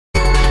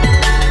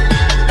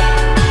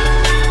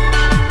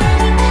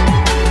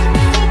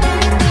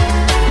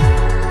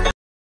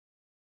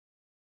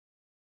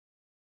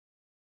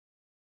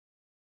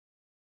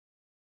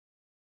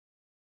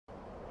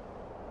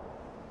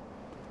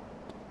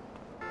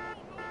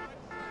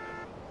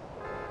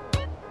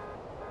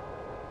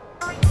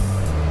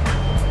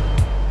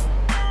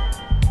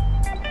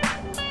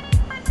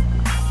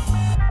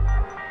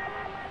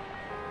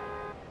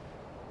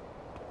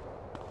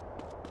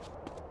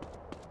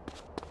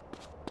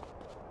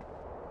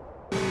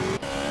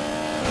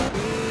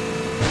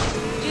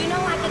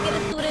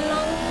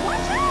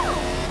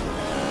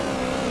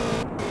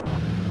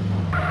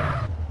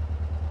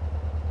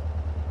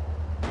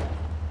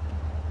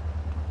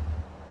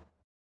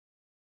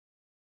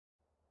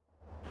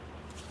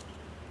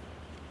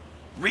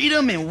Read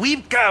 'em and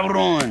weep,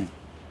 cabron.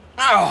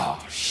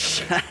 Oh,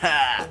 shit.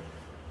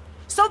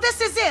 So this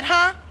is it,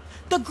 huh?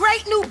 The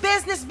great new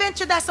business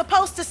venture that's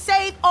supposed to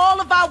save all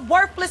of our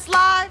worthless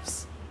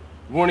lives?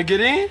 Want to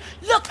get in?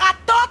 Look, I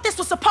thought this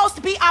was supposed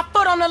to be our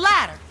foot on the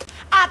ladder.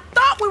 I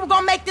thought we were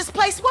gonna make this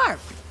place work.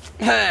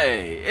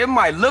 Hey, it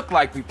might look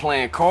like we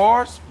playing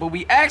cards, but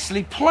we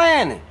actually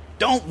planning.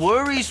 Don't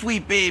worry,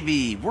 sweet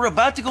baby. We're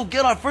about to go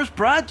get our first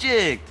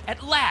project.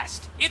 At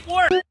last, it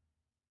worked!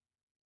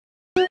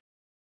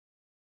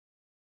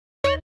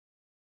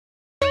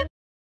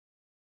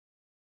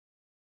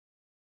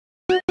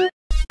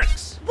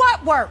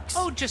 What works?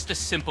 Oh, just a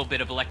simple bit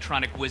of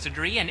electronic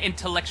wizardry and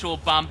intellectual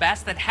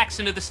bombast that hacks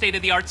into the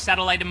state-of-the-art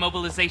satellite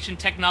immobilization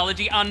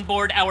technology on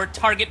board our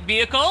target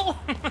vehicle.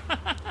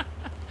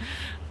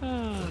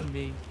 Oh,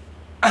 me.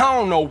 I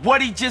don't know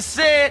what he just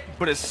said,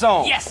 but it's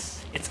on.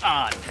 Yes, it's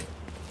on.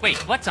 Wait,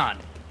 what's on?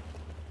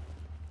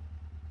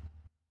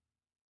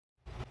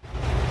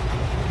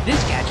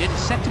 This gadget is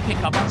set to pick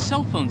up on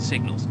cell phone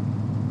signals.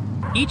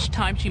 Each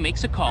time she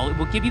makes a call, it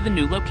will give you the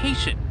new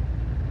location.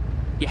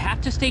 You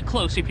have to stay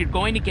close if you're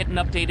going to get an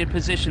updated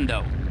position,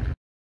 though.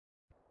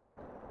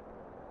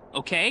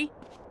 Okay?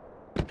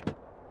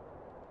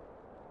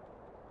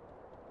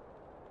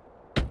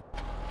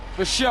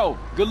 For sure.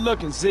 Good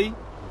looking, Z.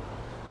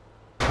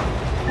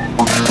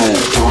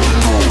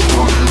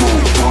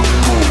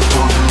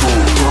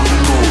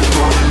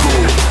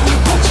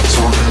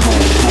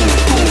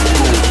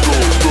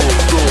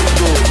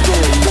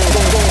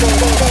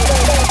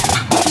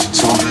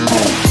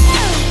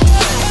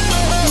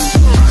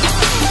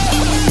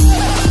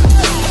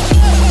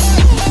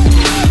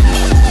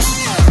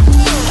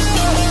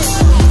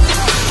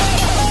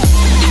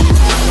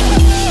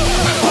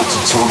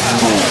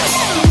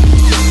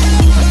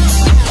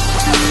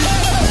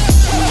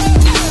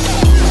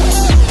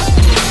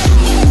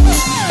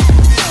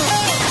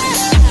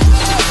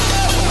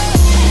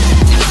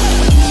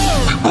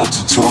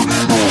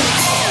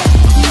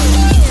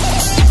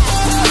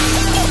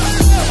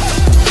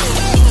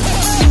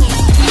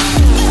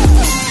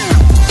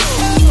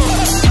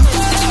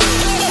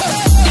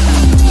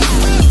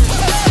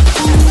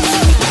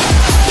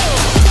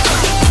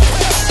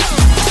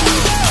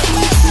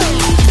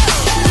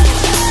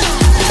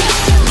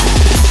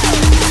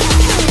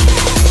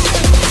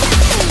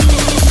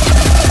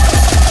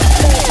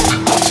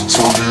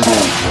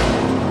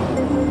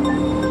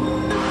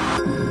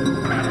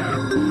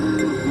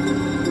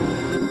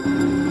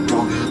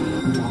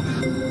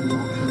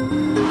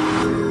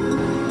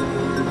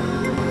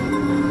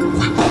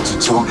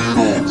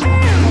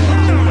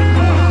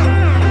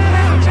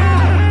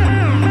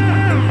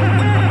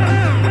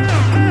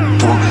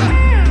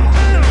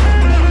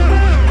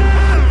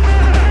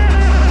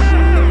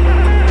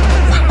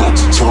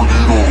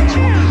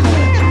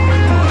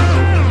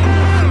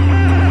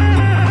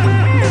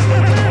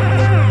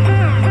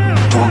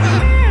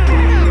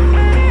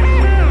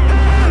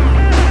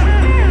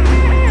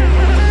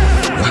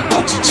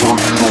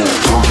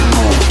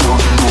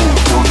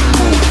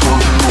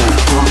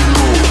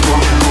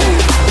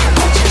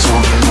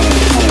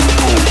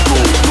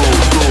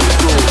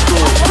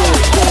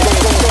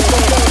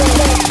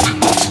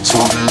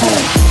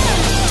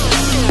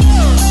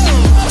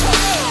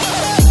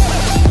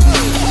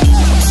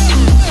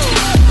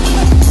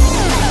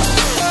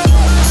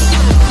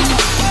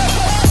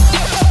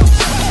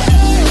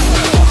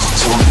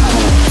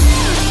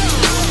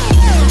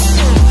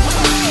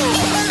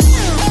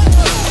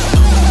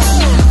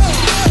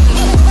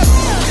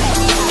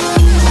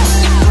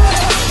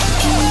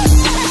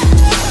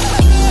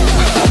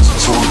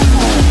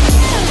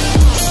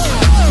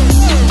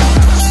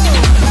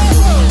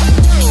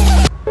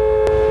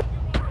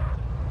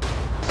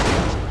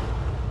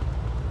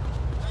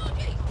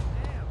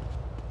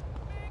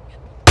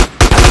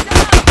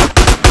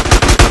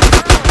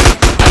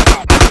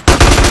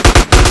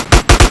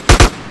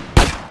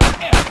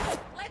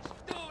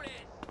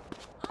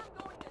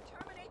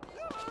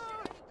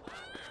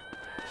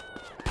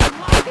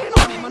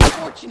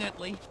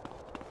 Unfortunately.